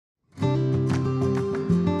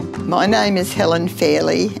My name is Helen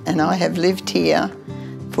Fairley and I have lived here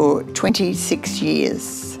for 26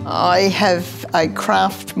 years. I have a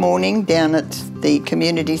craft morning down at the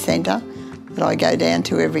community centre that I go down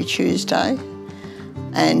to every Tuesday.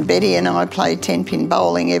 And Betty and I play 10-pin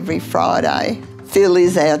bowling every Friday. Phil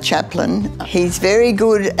is our chaplain. He's very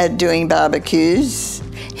good at doing barbecues.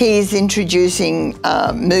 He's introducing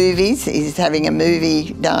movies. He's having a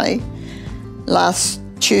movie day. Last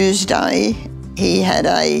Tuesday, he had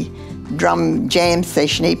a drum jam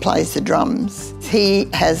session. He plays the drums. He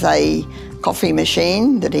has a coffee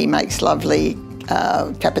machine that he makes lovely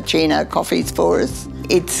cappuccino coffees for us.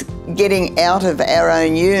 It's getting out of our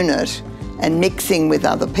own unit and mixing with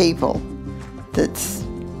other people that's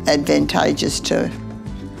advantageous to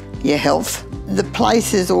your health. The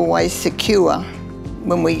place is always secure.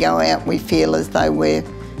 When we go out, we feel as though we're,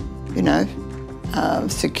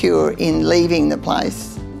 secure in leaving the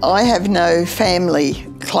place. I have no family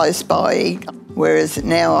close by, whereas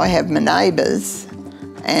now I have my neighbours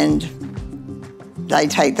and they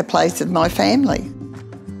take the place of my family.